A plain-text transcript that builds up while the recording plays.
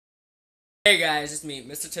Hey guys, it's me,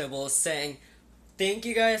 Mr.Tibbles, saying thank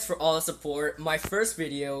you guys for all the support. My first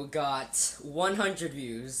video got 100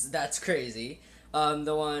 views. That's crazy.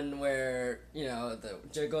 The one where, the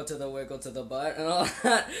jiggle to the wiggle to the butt and all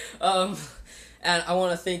that. And I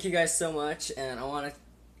want to thank you guys so much, and I want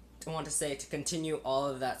to say to continue all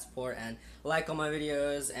of that support and like all my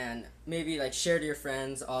videos and maybe like share to your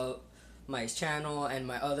friends all my channel and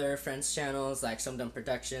my other friends' channels like Some Dumb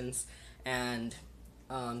Productions and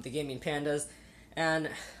the Gaming Pandas, and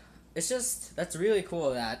that's really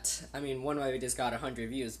cool that, one of my videos got 100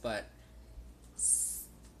 views, but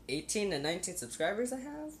 18 and 19 subscribers I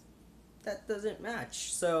have? That doesn't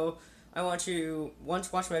match. So I want you, once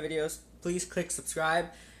to watch my videos, please click subscribe,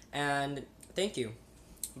 and thank you.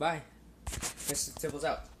 Bye. Mr. Tibbles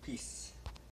out. Peace.